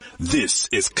This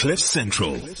is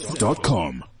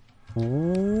CliffCentral.com.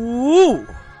 Ooh,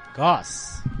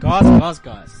 goss.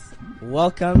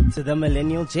 Welcome to the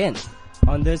Millennial Gen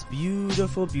on this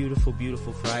beautiful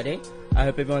Friday. I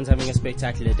hope everyone's having a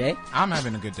spectacular day. I'm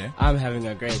having a good day. I'm having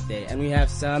a great day. And we have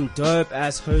some dope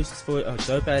ass guests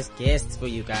for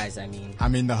you guys, I mean,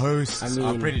 the hosts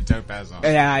are pretty dope as well.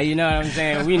 Yeah, you know what I'm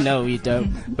saying? We know we dope.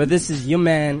 But this is your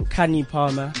man, Kanye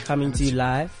Palmer, coming to you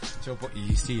live.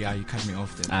 You see how you cut me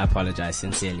off there. I apologize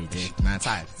sincerely, dude. Nah, it's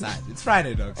alright. It's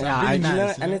Friday, dog. So yeah, really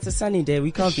nice, and it's a sunny day.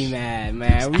 We can't be mad,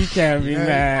 man. We can't be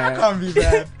mad. I can't be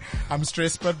mad. I'm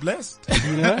stressed but blessed.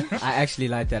 You know? I actually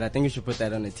like that. I think we should put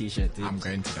that on a t-shirt, dude. I'm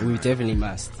going to. We definitely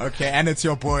must. Okay, and it's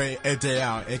your boy,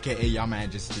 Edeyao, aka Your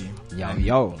Majesty.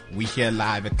 Yo. We here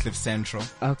live at Cliff Central.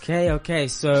 Okay.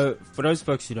 So, for those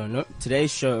folks who don't know,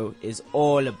 today's show is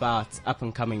all about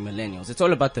up-and-coming millennials. It's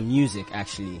all about the music,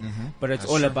 actually. But it's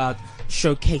all about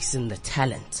showcasing the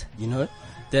talent, you know?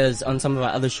 On some of our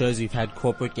other shows, we've had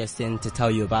corporate guests in to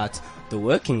tell you about the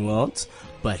working world.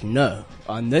 But no,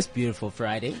 on this beautiful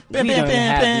Friday, we don't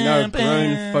have no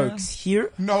grown folks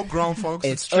here. No grown folks.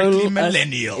 It's strictly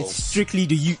millennials. It's strictly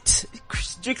the youth.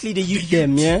 Strictly the youth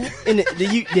them, yeah? The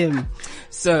youth them.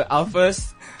 So our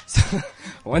first...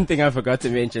 one thing I forgot to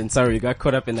mention, sorry, we got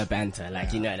caught up in the banter,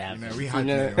 like, you know that.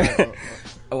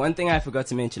 One thing I forgot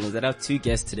to mention is that our two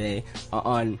guests today are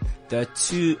on they're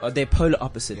polar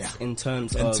opposites in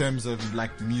terms of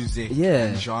like music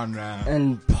and genre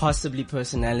and possibly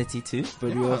personality too,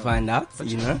 but we will find out,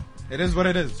 you know. It is what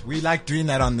it is. We like doing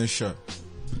that on this show.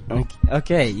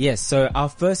 Okay, yes. So our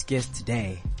first guest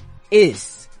today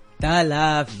is the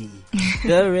lovely,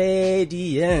 the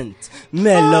radiant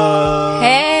Mello.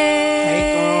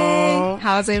 Hey, girl.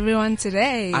 How's everyone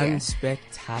today? I'm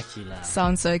spectacular.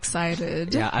 Sounds so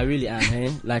excited. Yeah, I really am,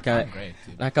 hey? Like I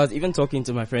was even talking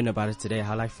to my friend about it today,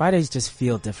 how like Fridays just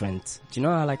feel different. Do you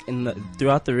know how like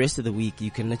throughout the rest of the week you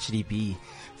can literally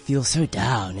feel so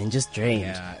down and just drained.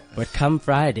 Yeah. But come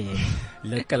Friday,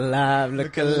 look alive,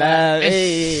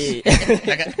 hey.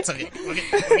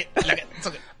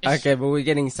 Okay, but we're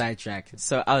getting sidetracked.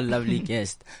 So our lovely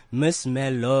guest, Miss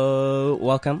Mello,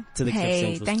 welcome to the Cliff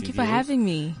Central Hey, thank Studios. you for having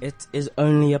me. It is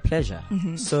only a pleasure.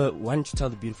 So why don't you tell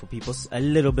the beautiful people a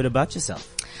little bit about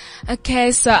yourself?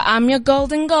 Okay, so I'm your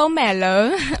golden girl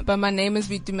Mello, but my name is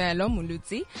Vitumelo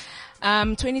Mulutsi.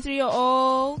 I'm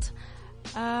 23-year-old.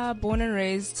 Born and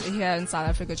raised here in South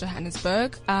Africa,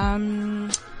 Johannesburg.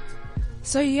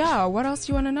 So yeah, what else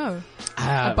do you want to know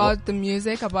about the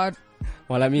music? About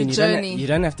well, I mean, you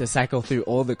don't have to cycle through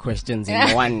all the questions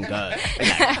in one go.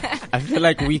 I feel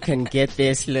like we can get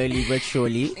there slowly but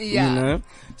surely. Yeah. You know.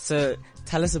 So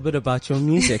tell us a bit about your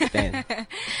music then.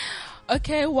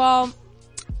 Okay, well,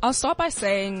 I'll start by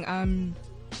saying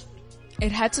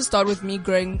it had to start with me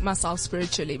growing myself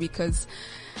spiritually, because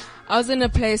I was in a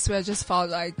place where I just felt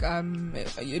like,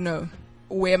 you know,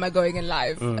 where am I going in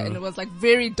life? And it was like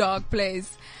very dark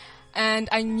place. And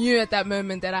I knew at that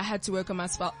moment that I had to work on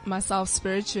myself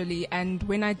spiritually. And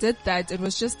when I did that, it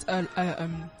was just a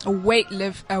weight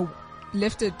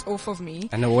lifted off of me.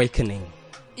 An awakening.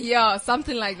 Yeah,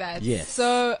 something like that. Yes.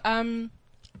 So, I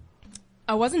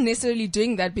wasn't necessarily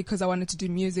doing that because I wanted to do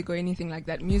music or anything like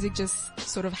that. Music just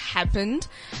sort of happened.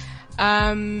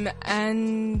 And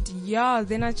yeah,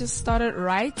 then I just started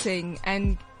writing,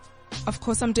 and of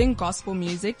course I'm doing gospel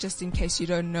music, just in case you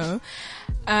don't know.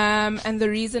 And the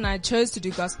reason I chose to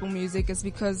do gospel music is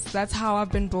because that's how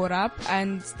I've been brought up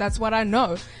and that's what I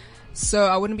know. So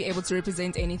I wouldn't be able to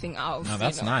represent anything else. No,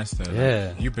 that's nice though. Yeah.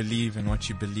 Like, you believe in what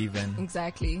you believe in.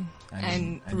 Exactly.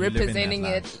 And you representing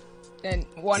it. And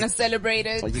want to celebrate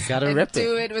it. Well, you gotta and rep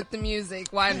do it with the music.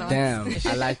 Why not? Damn,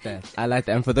 I like that.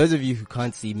 And for those of you who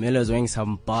can't see, Mello's wearing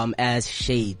some bomb ass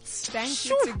shades. Thank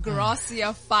you to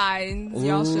Gracia Fines.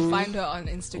 Y'all should find her on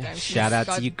Instagram. Shout out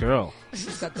to you, girl.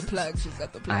 She's got the plug.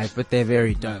 Alright, but they're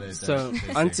very dope. So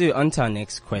onto our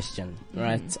next question,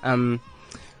 right?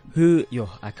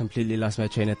 I completely lost my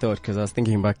train of thought because I was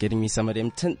thinking about getting me some of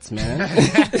them tints, man.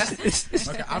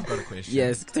 Okay, I've got a question.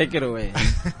 Yes, take it away.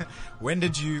 When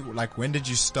did you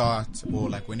start, or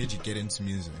like when did you get into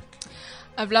music?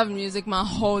 I've loved music my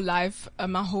whole life.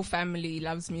 My whole family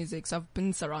loves music, so I've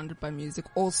been surrounded by music,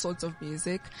 all sorts of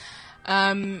music.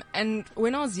 And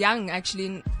when I was young,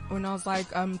 actually, when I was like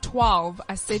 12,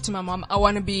 I said to my mom, I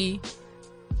want to be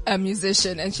a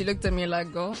musician, and she looked at me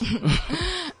like, "Go,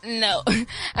 no."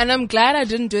 And I'm glad I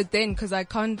didn't do it then, because I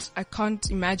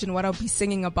can't imagine what I'll be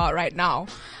singing about right now.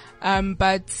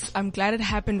 But I'm glad it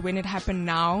happened when it happened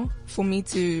now, for me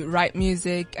to write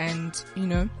music and, you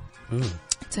know,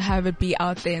 to have it be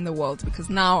out there in the world, because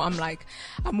now I'm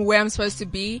where I'm supposed to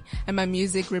be, and my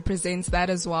music represents that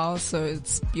as well. So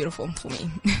it's beautiful for me.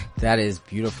 That is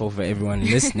beautiful for everyone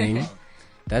listening.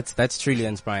 That's truly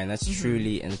inspiring. That's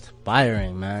truly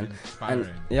inspiring, man. Inspiring.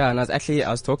 And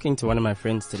I was talking to one of my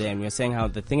friends today, and we were saying how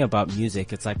the thing about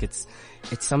music, it's like it's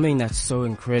something that's so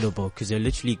incredible, because you're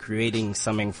literally creating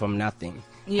something from nothing.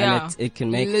 Yeah. And it can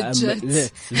make literally,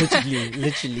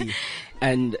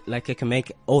 and like it can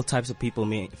make all types of people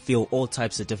feel all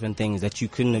types of different things that you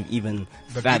couldn't have even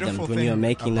fathomed when you were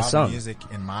making the song. Music,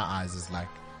 in my eyes, is like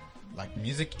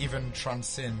music even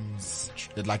transcends,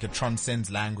 it transcends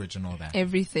language and all that.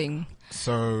 Everything.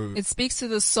 So it speaks to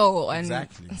the soul, and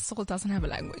exactly. the soul doesn't have a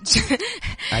language.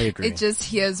 I agree. It just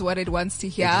hears what it wants to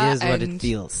hear. It hears what it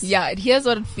feels. Yeah, it hears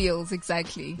what it feels,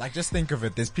 exactly. Like, just think of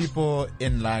it. There's people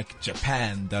in like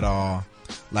Japan that are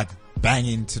like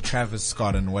banging to Travis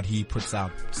Scott and what he puts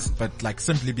out, but like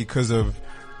simply because of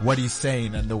what he's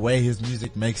saying and the way his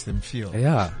music makes them feel.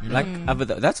 Yeah. You know? Like,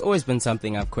 that's always been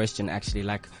something I've questioned, actually.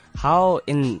 Like, how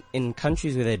in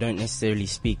countries where they don't necessarily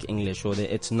speak English, or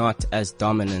it's not as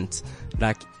dominant,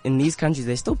 like, in these countries,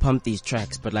 they still pump these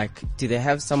tracks, but like, do they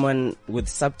have someone with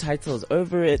subtitles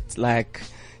over it? Like,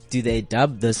 do they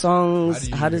dub the songs?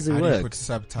 How does it work? How do you put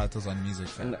subtitles on music?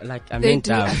 And, like, I They meant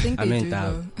do. dub. I think they do,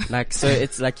 dub. Like, so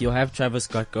it's like you'll have Travis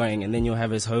Scott going, and then you'll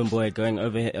have his homeboy going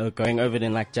over it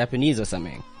in like Japanese or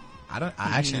something. I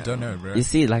actually don't know, bro. You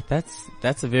see, like,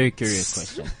 that's a very curious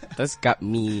question. That's got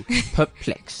me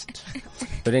perplexed.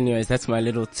 But anyways, that's my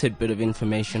little tidbit of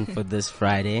information for this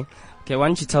Friday. Okay, why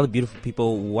don't you tell the beautiful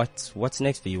people what's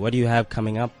next for you? What do you have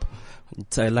coming up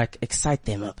to, like, excite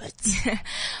them a bit?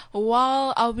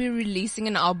 Well, I'll be releasing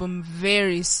an album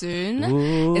very soon.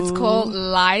 Ooh. It's called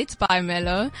Light by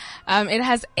Mello. It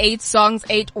has 8 songs,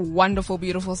 8 wonderful,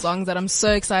 beautiful songs that I'm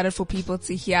so excited for people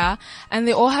to hear. And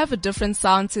they all have a different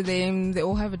sound to them. They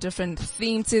all have a different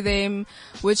theme to them,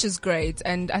 which is great.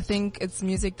 And I think it's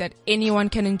music that anyone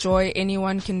can enjoy,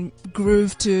 anyone can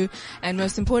groove to. And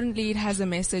most importantly, it has a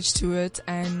message to it.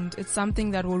 And it's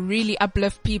something that will really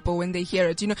uplift people when they hear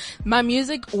it. You know, my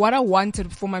music, what I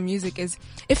wanted for my music is,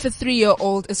 if a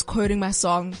 3-year-old is quoting my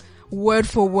song word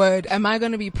for word, am I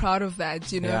going to be proud of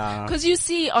that, you know? Yeah. Cause you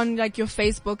see on like your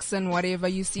Facebooks and whatever,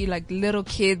 you see like little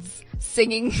kids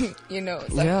singing, you know,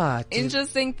 some Yeah, dude.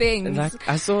 interesting things. Like,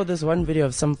 I saw this one video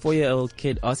of some 4-year-old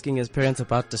kid asking his parents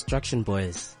about Destruction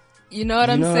Boys. You know what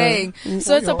I'm saying?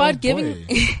 So it's about giving,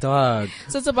 Dog.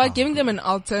 so it's about giving them an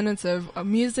alternative, a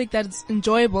music that's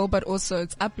enjoyable, but also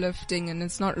it's uplifting, and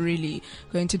it's not really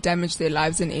going to damage their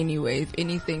lives in any way. If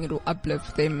anything, it will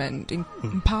uplift them and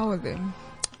empower them.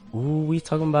 Ooh, we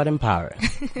talking about empowering.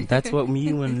 That's what we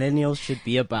millennials should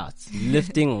be about.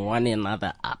 Lifting one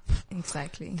another up.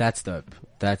 Exactly. That's dope.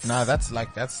 That's like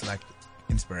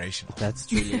inspirational. That's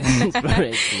truly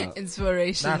inspirational.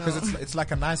 Inspirational. Because it's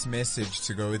like a nice message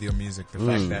to go with your music. The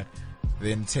fact that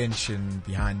the intention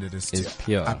behind it is to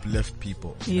pure. uplift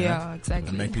people. You Yeah, know? exactly.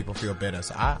 And make people feel better.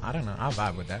 So I don't know. I'll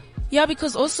vibe with that. Yeah,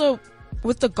 because also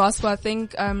with the gospel, I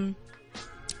think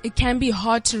it can be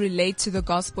hard to relate to the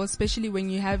gospel, especially when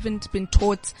you haven't been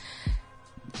taught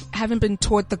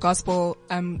the gospel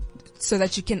so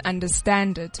that you can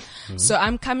understand it. Mm-hmm. So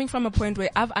I'm coming from a point where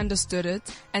I've understood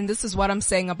it, and this is what I'm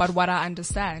saying about what I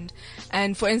understand.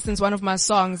 And for instance, one of my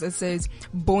songs, it says,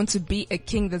 "Born to be a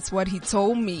king, that's what he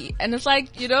told me." And it's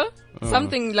like, you know,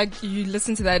 something like you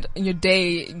listen to that in your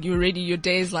day, your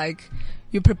day is like,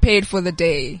 you're prepared for the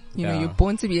day. You know, you're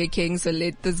born to be a king, so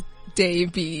let this day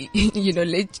be, you know,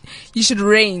 you should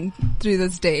reign through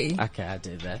this day. Okay, I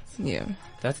did that. Yeah.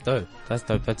 That's dope. That's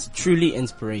dope. That's truly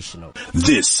inspirational.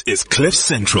 This is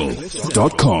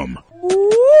CliffCentral.com.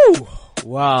 Woo!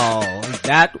 Wow,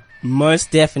 that most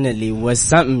definitely was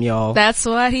something, y'all. That's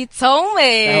what he told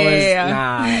me.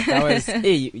 That was,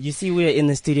 hey, you see we're in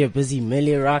the studio busy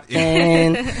Millie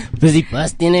rocking, busy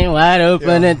busting it wide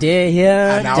open a day here.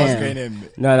 And I was going in.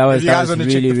 No, that was if you guys want to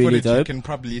check really, the really footage, dope. you can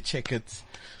probably check it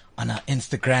on our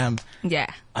Instagram. Yeah.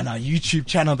 On our YouTube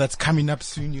channel that's coming up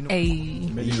soon, you know. Hey.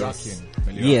 Millie rocking.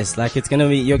 Yes, like it's gonna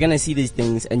be, you're gonna see these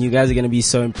things and you guys are gonna be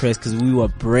so impressed because we were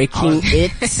breaking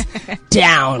it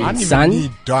down, I didn't son. even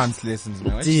need dance lessons,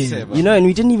 man. What you say Dude, about you know, and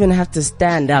we didn't even have to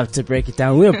stand up to break it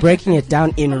down. We were breaking it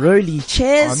down in rolly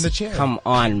chairs. On the chair. Come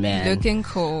on, man. Looking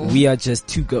cool. We are just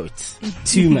two goats.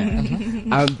 Two man.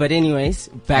 But anyways,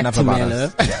 back Enough to about Mello.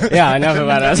 us. Yeah, enough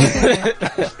about us.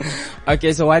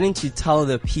 Okay, so why don't you tell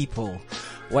the people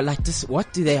what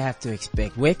do they have to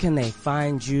expect? Where can they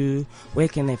find you? Where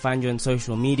can they find you on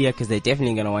social media? Because they're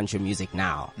definitely going to want your music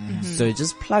now. Mm-hmm. So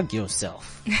just plug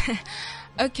yourself.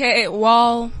 Okay,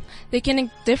 well, they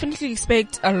can definitely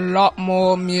expect a lot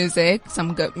more music,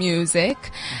 some good music,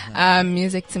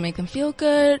 music to make them feel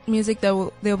good, music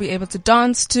that they'll be able to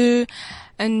dance to,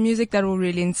 and music that will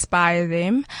really inspire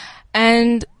them.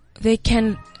 And they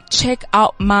can check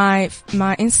out my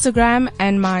Instagram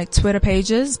and my Twitter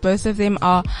pages. Both of them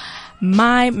are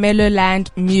My Mellowland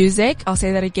Music. I'll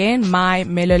say that again, My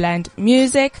Mellowland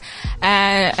Music.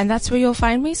 And that's where you'll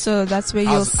find me. So that's where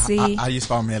you'll see. How you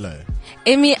spell mellow?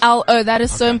 M-E-L-O. That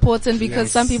is so important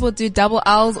because some people do double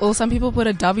L's or some people put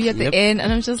a W at the end,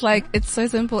 and I'm just like, it's so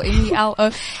simple.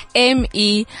 M-E-L-O.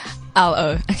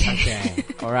 M-E-L-O. Okay.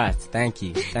 All right. Thank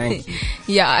you.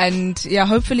 Yeah. And yeah,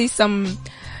 hopefully some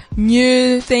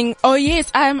new thing. Oh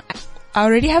yes, I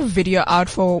already have a video out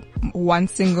for one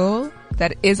single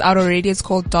that is out already. It's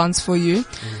called Dance For You.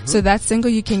 So that single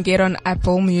you can get on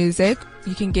Apple Music.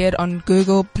 You can get on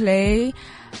Google Play,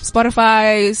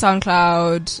 Spotify,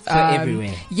 SoundCloud. So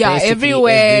everywhere. Yeah, Basically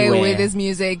everywhere where there's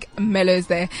music, Mellow's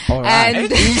there. All right.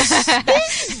 And,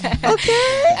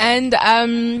 okay. And,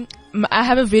 I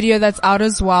have a video that's out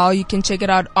as well. You can check it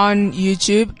out on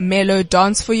YouTube, Mellow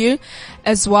Dance For You,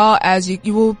 as well as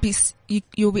you'll be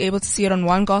able to see it on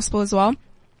One Gospel as well.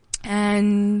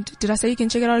 And did I say you can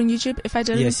check it out on YouTube? If I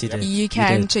didn't, yes, you did. You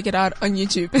can check it out on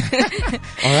YouTube.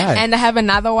 All right. And I have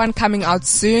another one coming out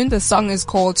soon. The song is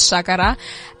called Shakara.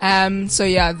 So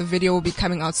yeah, the video will be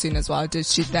coming out soon as well. I did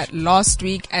shoot that last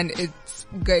week and it's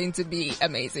going to be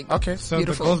amazing. Okay, so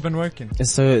beautiful. the goal's been working.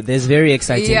 So there's very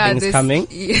exciting things coming.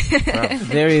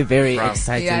 Very, very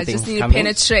exciting yeah, I things just need coming. to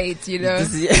penetrate, you know.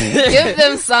 Give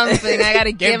them something. I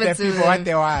gotta give it to them. What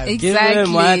they want. Exactly. Give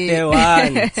them what they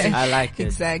want. I like it.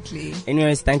 Exactly.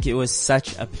 Anyways, thank you. It was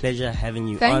such a pleasure having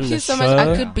you on Thank the you so show. much.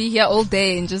 I could be here all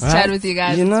day and just chat with you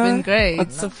guys. You know, it's been great.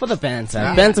 It's for the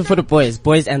banter. Banter for the boys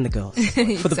and the girls.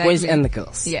 For the boys and the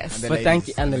girls. Yes. But thank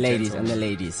you, and the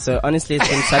ladies. So honestly, it's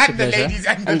been such a pleasure.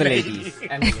 And the ladies.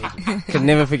 Could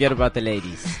never forget about the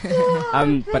ladies.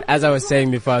 But as I was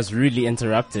saying before I was rudely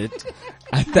interrupted,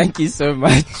 I thank you so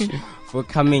much for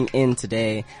coming in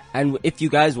today. And if you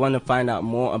guys want to find out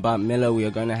more about Miller, we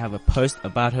are going to have a post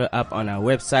about her up on our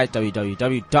website,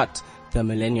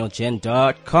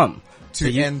 www.themillennialgen.com. Two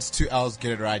N's, two L's,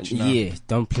 get it right, you know? Yeah,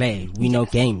 don't play. We know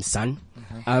games, son.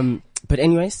 But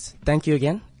anyways, thank you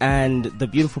again. And the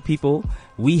beautiful people,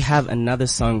 we have another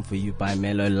song for you by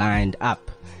Mellow lined up.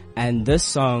 And this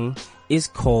song is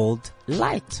called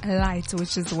Light,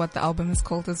 which is what the album is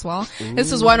called as well. Ooh.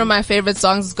 This is one of my favorite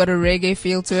songs. It's got a reggae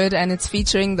feel to it, and it's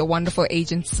featuring the wonderful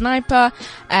Agent Sniper.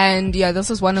 And yeah, this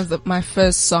is one of my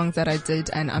first songs that I did,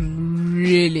 and I'm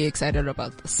really excited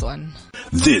about this one.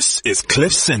 This is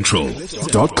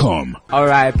CliffCentral.com.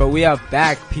 Alright, but we are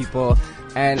back, people.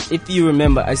 And if you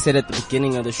remember, I said at the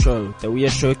beginning of the show that we are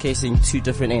showcasing two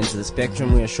different ends of the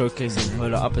spectrum. We are showcasing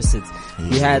polar opposites.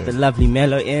 We had the lovely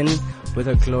Mellow in with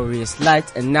a glorious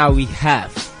light, and now we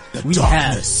have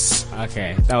darkness.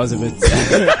 Okay, that was a bit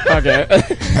okay.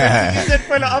 You said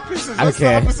polar opposites. What's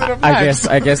the opposite of that?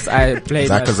 I guess I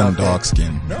played that because I'm dark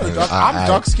skinned. No, I'm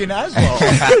dark skinned as well.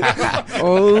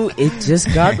 Oh, it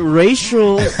just got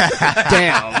racial.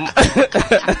 Damn.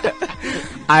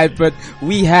 But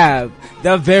we have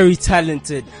the very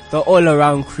talented, the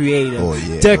all-around creator,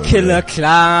 the Killer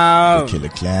Clown. The Killer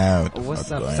Clown.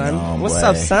 What's up, son? What's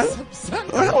up, son?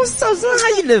 How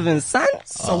you living, son?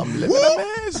 I'm living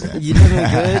amazing. You living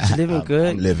good? You living good?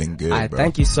 I'm living good, bro.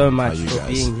 Thank you so much for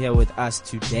being here with us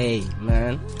today,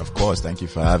 man. Of course, thank you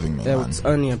for having me, man. It's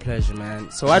only a pleasure, man.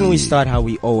 So why don't we start how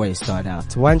we always start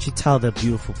out? Why don't you tell the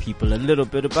beautiful people a little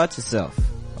bit about yourself?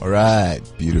 Alright,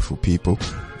 beautiful people.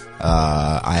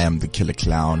 I am the Killer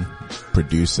Clown,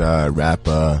 producer,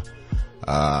 rapper,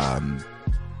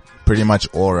 pretty much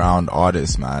all-round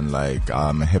artist, man. Like,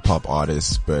 I'm a hip-hop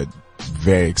artist, but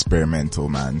very experimental,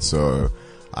 man. So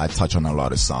I touch on a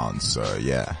lot of sounds. So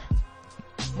yeah,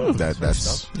 that's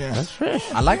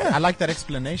fresh. I like that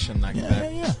explanation. Like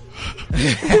yeah.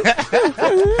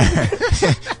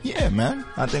 Yeah, man.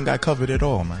 I think I covered it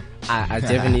all, man. I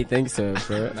definitely think so,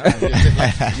 bro.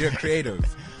 You're creative.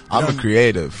 I'm a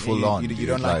creative, full on. You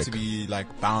don't like to be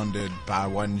like bounded by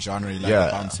one genre. You like to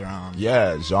bounce around.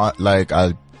 Yeah,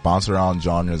 I bounce around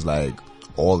genres like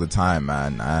all the time,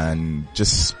 man. And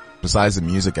just besides the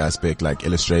music aspect, like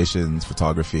illustrations,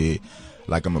 photography,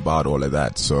 like I'm about all of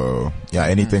that. So yeah,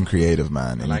 anything creative,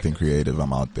 man. Anything creative,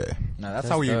 I'm out there. No, that's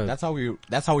how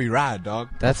we ride, dog.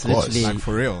 That's literally like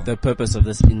for real. The purpose of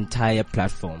this entire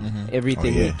platform.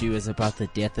 Everything we do is about the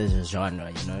death of the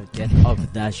genre, you know, death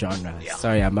of that genre. Yeah.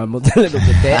 Sorry, I mumbled a little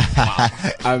bit there.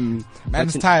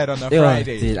 Man's tired on a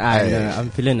Friday. Dude, I know. I'm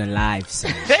feeling alive,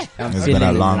 son. It's been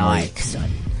a long week,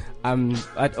 son.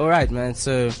 But alright, man.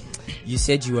 So you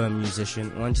said you were a musician.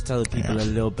 Why don't you tell the people a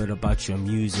little bit about your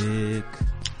music?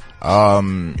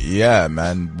 Yeah,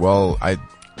 man. Well, I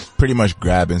pretty much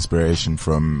grab inspiration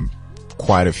from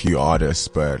quite a few artists,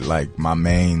 but like my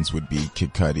mains would be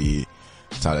Kid Cudi,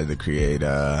 Tyler the Creator,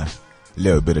 a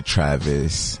little bit of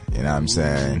Travis, you know what I'm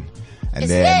saying?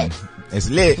 And it's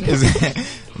lit.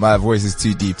 My voice is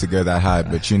too deep to go that high,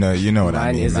 but you know what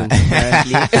I mean, isn't,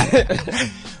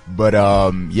 man. But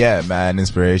yeah, man,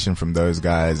 inspiration from those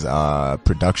guys.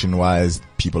 Production wise,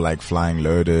 people like Flying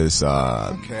Lotus,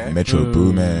 Metro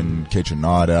Boomin,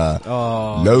 K-Tronada.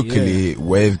 Locally,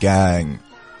 Wave Gang.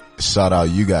 Shout out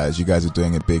you guys. You guys are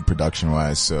doing it big production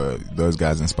wise, so those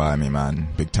guys inspire me, man.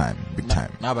 Big time.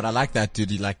 No, but I like that, dude.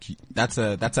 That's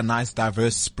a nice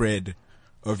diverse spread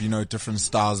of, different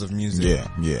styles of music.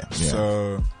 Yeah.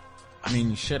 So, I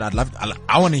mean, shit, I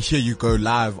want to hear you go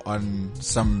live on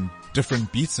some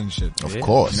different beats and shit. Of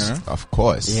course.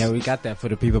 Yeah, we got that for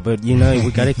the people, but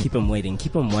we gotta keep them waiting.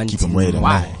 Keep them wanting. Keep them waiting.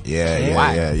 Why? Yeah.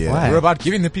 Why? We're about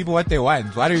giving the people what they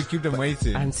want. Why do we keep them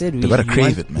waiting? And said they gotta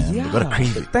crave it, man. They gotta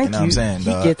crave it. Thank you. Know what I'm saying? He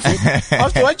gets it.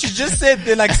 After what you just said,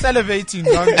 they're like salivating,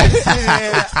 dog.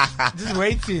 Just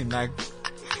waiting, like.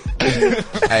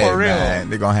 Hey, for real.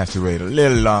 Man, they're gonna have to wait a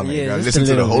little longer. Yeah, listen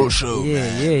to the whole show.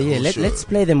 Yeah. Let's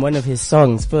play them one of his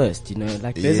songs first.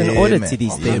 There's an order to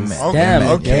these things. Okay, Damn.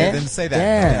 okay, then say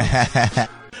that. Damn.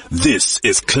 This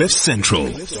is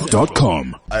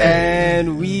CliffCentral.com.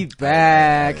 And we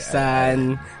back,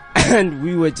 son. And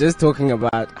we were just talking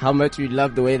about how much we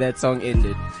loved the way that song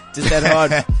ended. Just that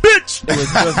hard, bitch! It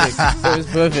was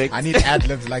perfect. I need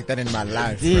ad-libs like that in my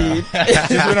life, Dude.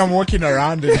 Just when I'm walking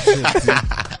around and shit,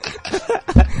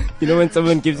 dude. When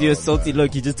someone gives you a salty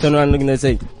look, you just turn around looking and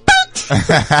say,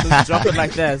 just drop it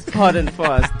like that, hard and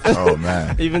fast. Oh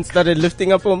man. Even started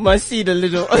lifting up on my seat a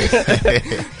little.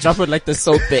 Drop it like the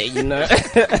Salt Bay,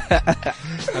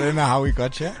 I don't know how we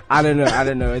got here. I don't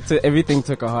know. Everything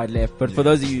took a hard left. But for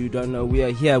those of you who don't know, we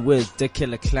are here with The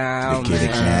Killer Clown. The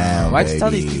Killer Clown, Why'd you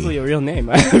tell these people your real name?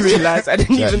 I realized I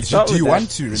didn't even start with that. Do you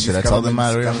want to? Should I tell them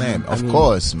my real name? Of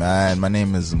course, man. My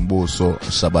name is Mboso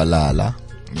Shabalala.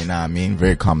 You know what I mean?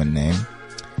 Very common name.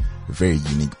 Very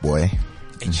unique boy.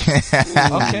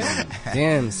 Okay.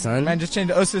 Damn, son. Man, just change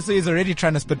the OCC is already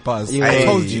trying to spit bars. Yeah. I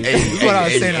told you. This is what I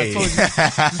was saying. I told you.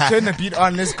 Just turn the beat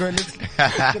on. Let's go. Let's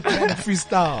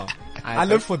freestyle. I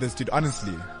live for this, dude,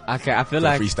 honestly. Okay, I feel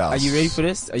like, freestyles. are you ready for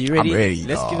this? Are you ready? I'm ready.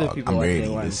 Let's give the people what they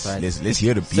want. Let's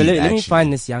hear the beat. So let me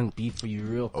find this young beat for you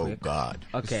real quick. Oh God.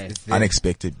 Okay.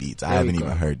 Unexpected beats. I haven't even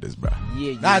heard this, bro.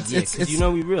 Yeah. It's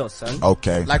we real, son.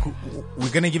 Okay. Like, we're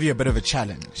gonna give you a bit of a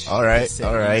challenge. All right.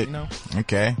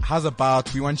 Okay. How's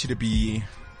about we want you to be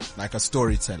like a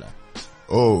storyteller?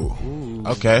 Oh. Ooh.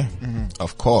 Okay. Mm-hmm.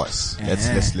 Of course.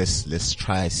 Let's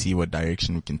try see what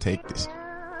direction we can take this.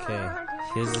 Okay.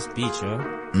 Here's this beat, yo.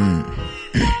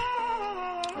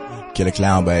 Killer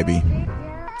Clown, baby.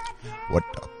 What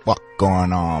the fuck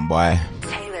going on, boy?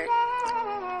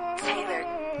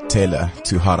 Taylor,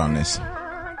 too hot on this.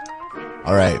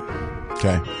 Alright.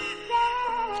 Okay.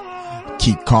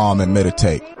 Keep calm and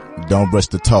meditate. Don't rush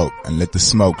the talk and let the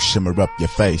smoke shimmer up your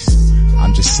face.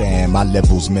 I'm just saying my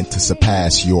level's meant to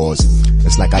surpass yours.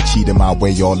 It's like I cheated my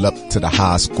way all up to the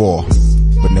high score.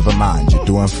 But never mind, you're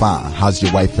doing fine. How's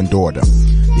your wife and daughter?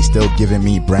 They still giving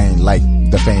me brain like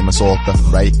the famous author,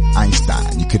 right?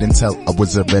 Einstein. You couldn't tell I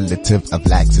was a relative of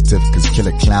laxative, cause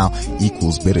Killer Clown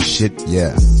equals bitter shit,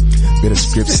 yeah. Bitter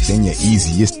scripts than your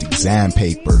easiest exam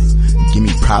paper. Give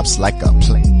me props like a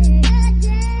play.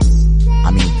 I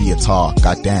mean theater,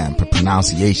 goddamn, but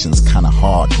pronunciation's kinda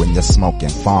hard when you're smoking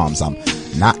farms. I'm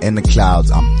not in the clouds,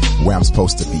 I'm where I'm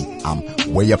supposed to be. I'm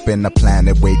way up in the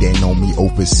planet where they know me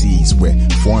overseas, where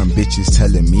foreign bitches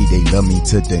telling me they love me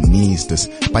to the knees,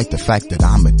 despite the fact that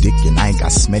I'm a dick and I ain't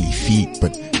got smelly feet.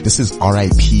 But this is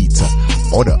R.I.P. to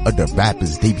all the other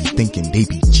rappers, they be thinking they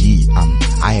be G.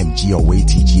 I am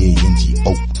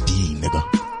G-O-A-T-G-A-N-G-O-D, nigga.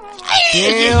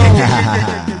 Damn.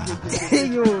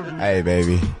 Hey,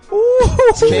 baby.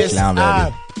 Bless Clown,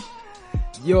 baby.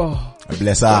 Yo.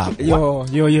 Bless up. Yo.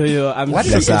 I'm What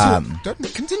Bless up.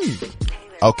 Don't continue.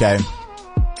 Okay.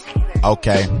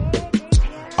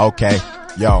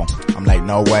 Yo, I'm like,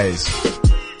 no ways.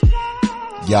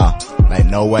 Yeah, like,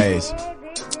 no ways.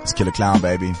 It's Killer Clown,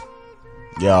 baby.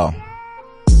 Yo.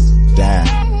 Damn.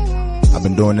 I've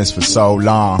been doing this for so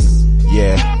long.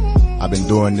 Yeah. I've been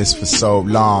doing this for so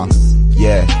long.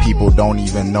 Yeah, people don't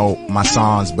even know my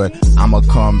songs, but I'ma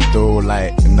come through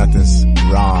like nothing's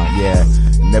wrong. Yeah,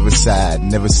 never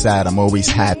sad, I'm always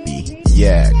happy.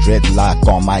 Yeah, dreadlock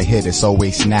on my head, it's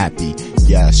always snappy.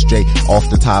 Yeah, straight off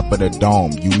the top of the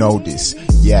dome, you know this.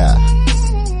 Yeah,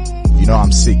 You know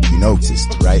I'm sick, you noticed,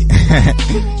 right?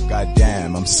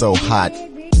 Goddamn, I'm so hot.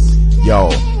 Yo,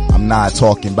 I'm not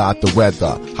talking about the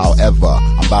weather. However,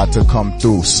 I'm about to come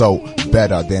through so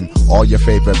better than all your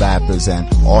favorite rappers and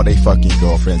all they fucking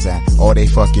girlfriends and all they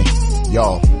fucking,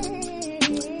 yo,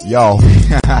 yo,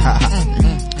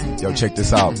 check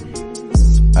this out.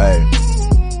 Hey,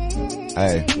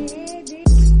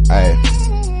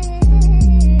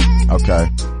 okay.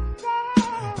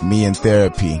 Me and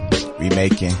therapy, we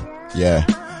making, yeah,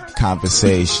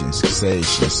 conversations,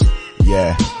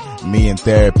 yeah. Me and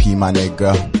therapy, my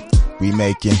nigga, we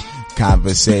making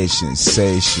conversations.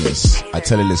 I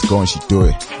tell her let's go and she do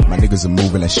it. My niggas are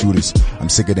moving like shooters. I'm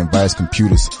sicker than virus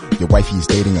computers. Your wifey is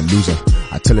dating a loser.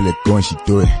 I tell her let's go and she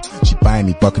do it. She buying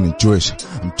me bucking and Jewish.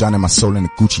 I'm drowning my soul in the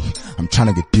Gucci. I'm trying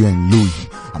to get deal in Louis.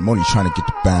 I'm only trying to get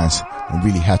the bands. I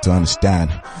really have to understand.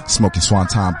 Smoking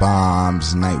Swanton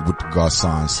bombs, night with the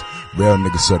Garsons. Real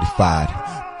nigga certified.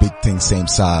 Big thing, same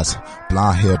size.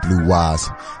 Blonde hair, blue eyes.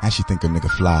 And she think a nigga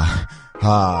fly.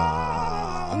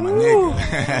 Ah, my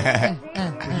nigga.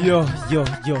 Yo.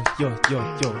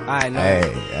 I know.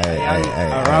 Hey.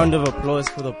 A round of applause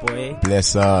for the boy.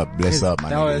 Bless up, my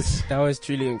nigga. That was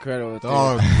truly incredible.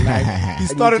 Dog, like, he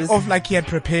started off like he had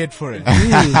prepared for it.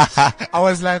 I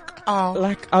was like, oh.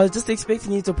 Like, I was just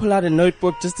expecting you to pull out a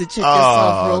notebook just to check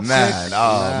yourself real quick.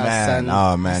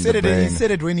 Oh man. He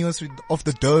said it when he was off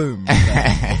the dome.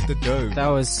 Off the dome. That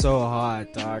was so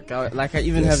hard, dog. I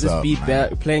even Bless have this up, beat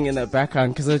man. playing in the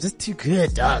background because it was just too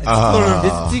good, dog.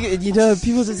 It's too good. You know,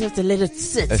 people just have to let it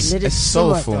sit. It's let it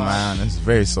soulful, simmer, dog. man. It's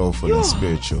very soulful and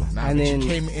spiritual. Nah, And but then- you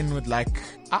came in with like,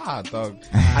 dog.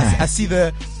 I see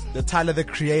the Tyler the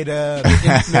Creator,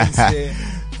 the influence there.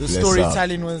 The Bless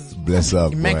storytelling was Bless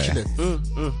up, boy. immaculate.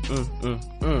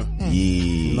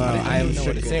 Yeah. No, I am know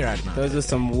what to shook. say right now. Those are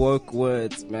some woke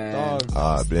words, man.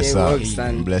 Dog. Bless Stay up. woke,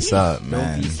 son. Bless up, Don't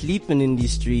man. be sleeping in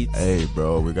these streets. Hey,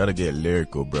 bro, we gotta get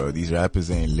lyrical, bro. These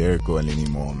rappers ain't lyrical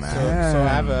anymore, man. So I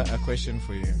have a question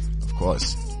for you. Of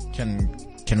course. Can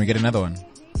we get another one?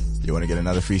 You wanna get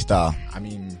another freestyle? I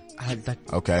mean,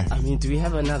 Okay. I mean, do we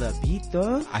have another beat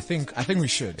though? I think we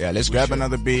should. Yeah, let's grab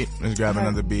another beat.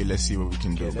 Let's see what we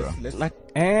can do, bro.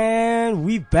 And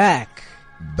we back.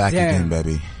 Back Damn. again,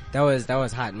 baby. That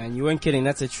was hot, man. You weren't kidding.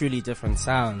 That's a truly different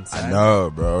sound, son. I know,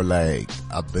 bro. Like,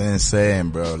 I've been saying,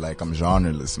 bro, like, I'm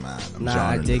genreless, man.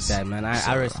 I dig genreless. that, man. I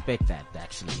So, respect that,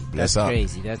 actually. Bless That's up.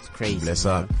 crazy. That's crazy. Bless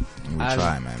man. up. We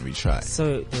try, man. We try.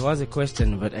 So there was a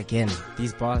question, but again,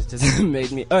 these bars just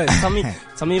made me. Oh, tell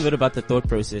me a bit about the thought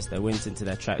process that went into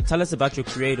that track. Tell us about your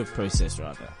creative process,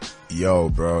 rather. Yo,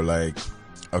 bro, like,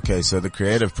 okay, so the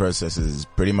creative process is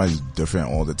pretty much different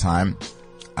all the time.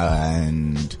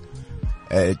 And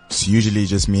it's usually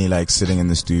just me, like, sitting in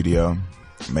the studio,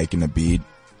 making a beat,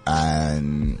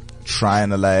 and trying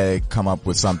to, like, come up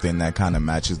with something that kind of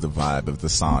matches the vibe of the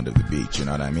sound of the beat, you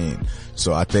know what I mean?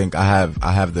 So I think I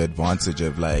have the advantage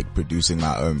of, like, producing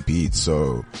my own beats,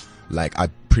 so, like, I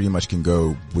pretty much can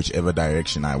go whichever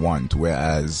direction I want,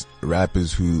 whereas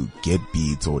rappers who get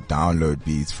beats or download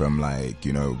beats from, like,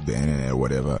 you know, the internet or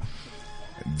whatever,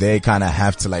 they kind of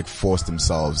have to, like, force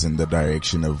themselves in the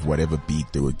direction of whatever beat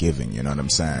they were given, you know what I'm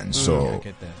saying? So I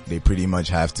get that. they pretty much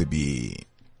have to be,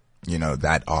 you know,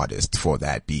 that artist for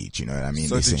that beat, you know what I mean?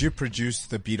 So They did sing- you produce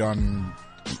the beat on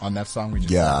that song we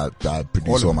just Yeah, I produce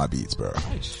All all of my beats, bro.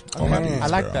 All my beats, I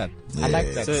like bro. that. Yeah. I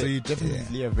like that. So- So, you're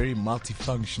definitely a very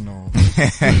multifunctional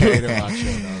creative archer,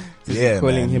 dog. Yeah,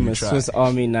 Calling man, him we a try. Swiss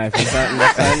Army knife. Is that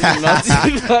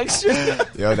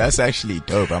multifunction? Yo, that's actually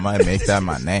dope. I might make that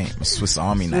my name. Swiss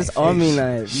Army knife. Swiss Army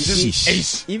knife.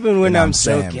 Sheesh. Even when You know what I'm I'm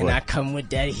saying, joking, boy. I come with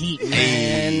that heat,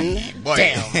 man.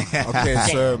 Damn. Okay,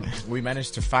 so we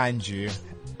managed to find you.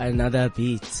 Another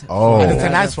beat. Oh. It's a Another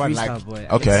nice one, freestyle, like- boy.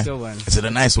 Okay. It's still one. Is it a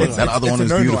nice one? That other It's one a is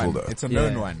known beautiful one. though. It's a Yeah.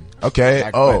 known one. Okay.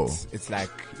 Like, Oh. but it's like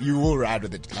you will ride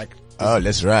with it. Like, Oh,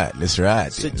 let's ride. So do you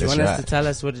Let's want us to ride. tell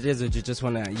us what it is, or you just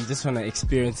wanna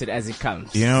experience it as it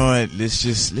comes? You know what? Let's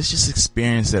just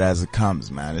experience it as it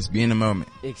comes, man. Let's be in the moment.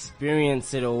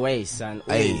 Experience it away, son.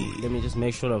 Ooh, Hey. let me just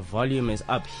make sure the volume is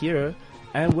up here,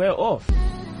 and we're off.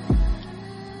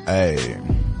 Hey.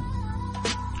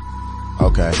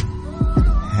 Okay.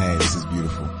 Hey, this is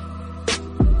beautiful.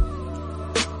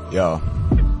 Yo.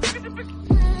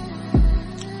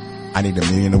 I need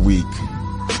 $1 million a week.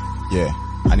 Yeah.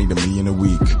 I need $1 million a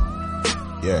week.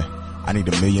 Yeah. I need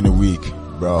 $1 million a week,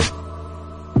 bro.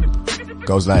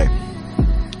 Goes like,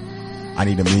 I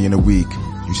need $1 million a week.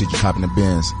 You said you're copping the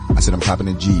Benz. I said I'm copping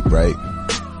a Jeep, right?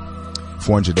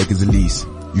 400 acres of lease.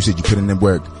 You said you put in the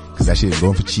work, cause that shit is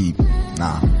going for cheap.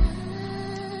 Nah.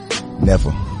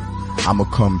 Never. I'ma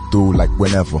come through like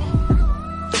whenever.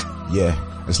 Yeah.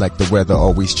 It's like the weather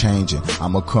always changing.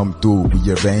 I'ma come through,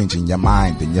 rearranging your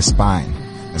mind and your spine.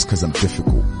 That's cause I'm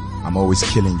difficult. I'm always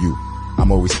killing you.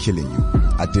 I'm always killing you.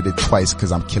 I did it twice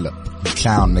cause I'm killer. You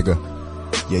clown, nigga.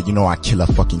 Yeah, you know I kill a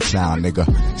fucking clown,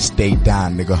 nigga. Stay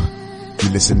down, nigga. You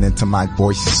listening to my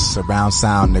voice, surround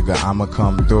sound, nigga. I'ma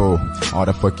come through all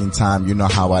the fucking time. You know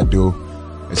how I do.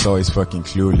 It's always fucking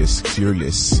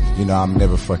clueless. You know I'm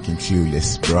never fucking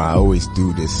clueless, bro. I always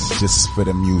do this just for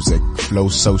the music. Flow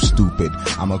so stupid.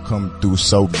 I'ma come through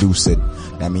so lucid.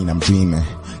 That mean I'm dreaming.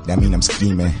 That mean I'm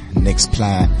scheming. Next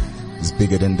plan is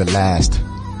bigger than the last.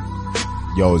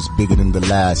 Yo, it's bigger than the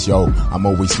last. Yo, I'm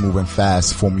always moving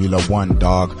fast. Formula 1,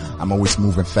 dog. I'm always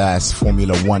moving fast.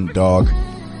 Formula 1, dog.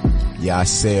 Yeah, I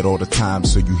say it all the time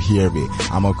so you hear it.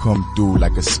 I'ma come through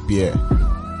like a spear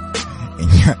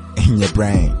in your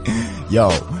brain. Yo,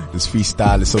 this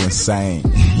freestyle is so insane.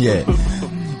 Yeah,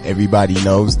 everybody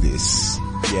knows this.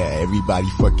 Yeah, everybody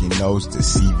fucking knows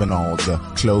this. Even all the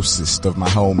closest of my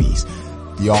homies.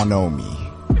 They all know me.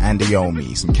 And they owe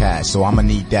me some cash. So I'ma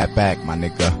need that back, my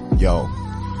nigga. Yo,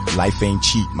 life ain't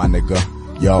cheap, my nigga.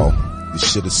 Yo,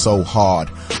 this shit is so hard.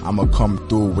 I'ma come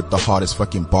through with the hardest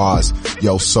fucking bars.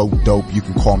 Yo, so dope, you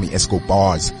can call me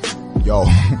Escobars. Yo,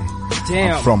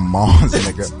 Damn. I'm from Mars,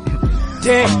 nigga.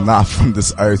 Damn. I'm not from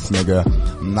this earth, nigga.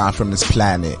 I'm not from this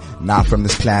planet. Not from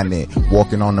this planet.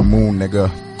 Walking on the moon, nigga.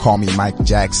 Call me Mike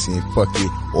Jackson, fuck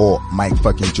it. Or Mike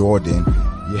fucking Jordan.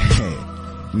 Yeah.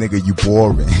 Nigga, you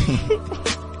boring.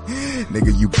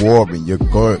 Nigga, you boring. Your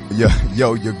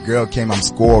girl came, I'm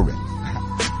scoring.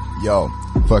 Yo,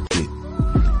 fuck it.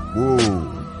 Woo.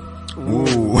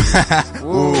 Woo.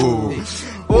 Woo.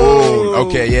 Woo.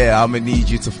 Okay, yeah, I'ma need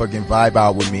you to fucking vibe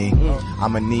out with me.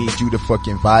 I'ma need you to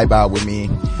fucking vibe out with me.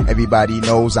 Everybody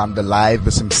knows I'm the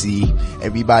livest MC.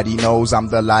 Everybody knows I'm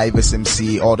the livest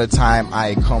MC. All the time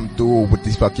I come through with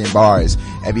these fucking bars.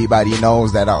 Everybody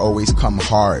knows that I always come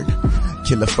hard.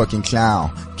 Kill a fucking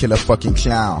clown. Kill a fucking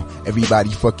clown.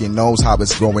 Everybody fucking knows how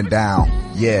it's going down.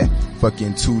 Yeah,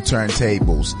 fucking 2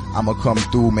 turntables. I'ma come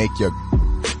through, make your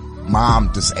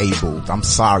mom disabled. I'm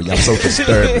sorry, I'm so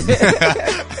disturbing.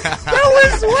 That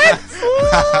was what?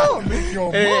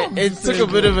 It took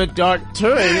a bit of a dark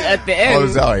turn at the end. Oh,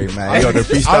 sorry, man. Yo, the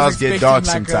freestyles get dark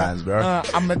sometimes, bro.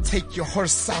 I'm gonna take your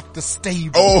horse out the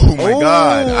stable. Oh my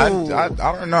god.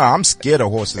 I don't know. I'm scared of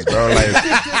horses, bro. Like,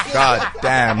 god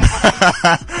damn.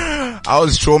 I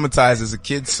was traumatized as a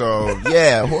kid, so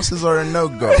yeah, horses are a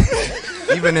no-go.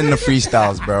 Even in the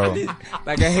freestyles, bro.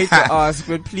 Like, I hate to ask,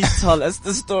 but please tell us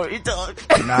the story, dog.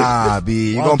 Nah,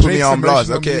 B, you gonna put me on blast,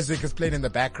 okay? Music is playing in the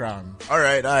background.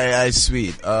 Alright,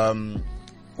 sweet.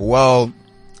 Well,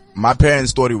 my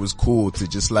parents thought it was cool to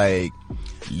just like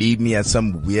leave me at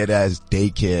some weird ass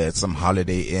daycare at some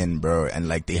Holiday Inn, bro. And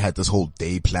like they had this whole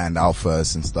day planned out for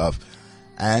us and stuff.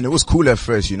 And it was cool at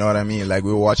first, you know what I mean? Like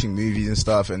we were watching movies and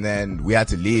stuff and then we had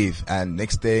to leave and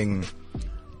next thing,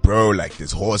 bro, like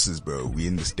there's horses, bro. We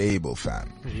in the stable,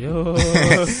 fam. Yo,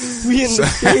 we in the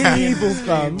stable,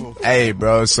 fam. Hey,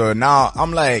 bro. So now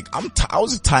I'm like, I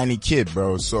was a tiny kid,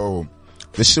 bro. So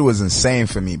this shit was insane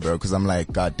for me, bro. Cause I'm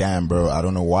like, god damn, bro. I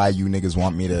don't know why you niggas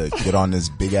want me to get on this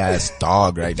big ass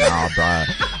dog right now, bro.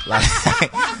 Like,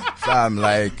 fam,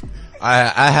 like,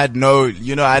 I had no,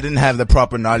 you know, I didn't have the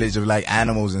proper knowledge of like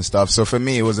animals and stuff. So for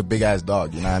me, it was a big ass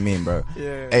dog. You know what I mean, bro?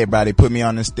 Yeah. Hey, bro, they put me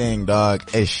on this thing,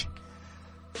 dog. Ish.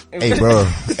 Hey bro,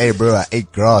 I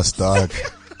ate grass, dog.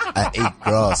 I ate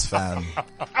grass, fam.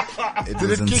 It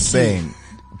was insane.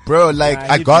 Bro, like,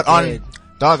 I got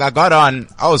on,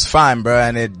 I was fine, bro,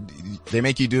 and they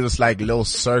make you do this like little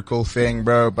circle thing,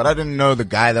 bro, but I didn't know the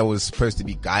guy that was supposed to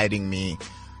be guiding me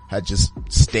had just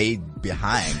stayed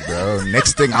behind, bro.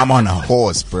 Next thing, I'm on a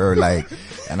horse, bro, like,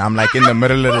 and I'm like in the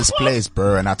middle of this place,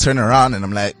 bro, and I turn around and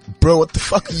I'm like, bro, what the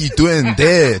fuck are you doing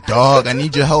there, dog? I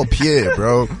need your help here,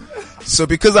 bro. So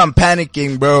because I'm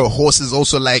panicking, bro, horse is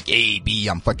also like, hey, B,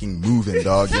 I'm fucking moving,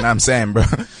 dog. You know what I'm saying, bro?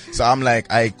 So I'm like,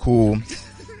 alright, cool.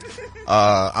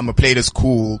 I'm gonna play this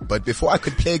cool. But before I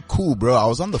could play cool, bro, I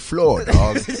was on the floor,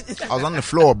 dog. I was on the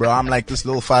floor, bro. I'm like this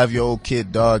little 5-year-old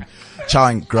kid, dog,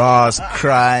 chowing grass,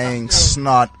 crying,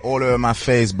 snot all over my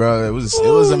face, bro. It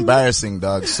was embarrassing,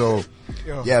 dog. So,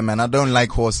 yeah, man, I don't like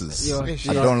horses.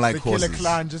 I don't like horses. The killer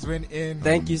clown just went in.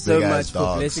 Thank you so much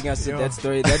for blessing us with that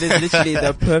story. That is literally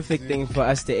the perfect thing for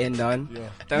us to end on.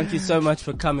 Thank you so much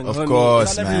for coming, Of homie.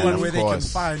 course, Tell man. everyone Of where they can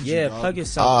course. find you. Yeah, dog. plug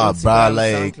yourself. Bro, Instagram,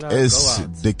 like, SoundCloud, it's go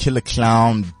out. the Killer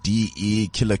Clown, DE,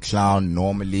 Killer Clown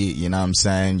normally, you know what I'm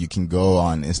saying? You can go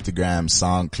on Instagram,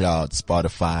 SoundCloud,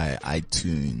 Spotify,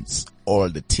 iTunes, all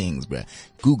the things, bruh.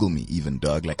 Google me even,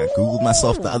 dog. Like I Googled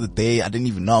myself the other day. I didn't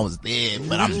even know I was there,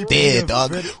 but I'm there,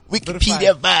 dog.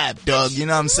 Wikipedia vibe, dog. You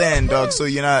know what I'm saying, dog? So,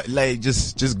 you know, like,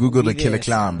 just Google the Killer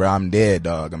Clown, bro. I'm there,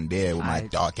 dog. I'm there with my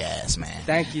dark ass, man.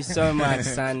 Thank you so much,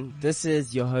 son. This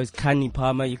is your host, Kanye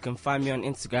Palmer. You can find me on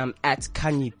Instagram at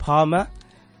Kanye Palmer.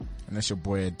 And that's your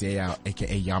boy Day Out,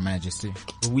 aka Your Majesty.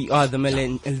 We are the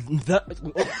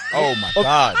Oh my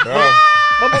god, bro.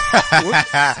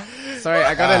 Sorry,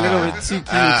 I got a little bit too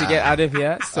keen to get out of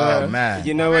here. So, Oh, man.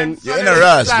 you know when... You're in a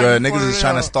rush, bro. Niggas is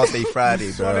trying to start their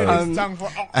Friday, bro. But in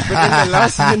the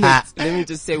last minute, let me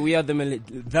just say we are the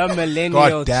Millennial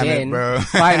God damn it, Gen. bro.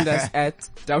 Find us at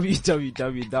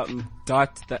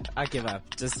I give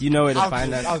up. Just, you know where to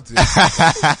find us. I'll do it.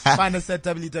 Find us at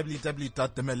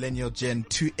www.themillennialgen,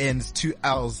 2 N's, 2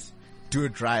 L's. Do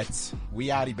it right. We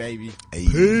outie, baby. Hey.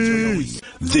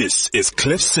 This is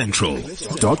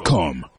CliffCentral.com.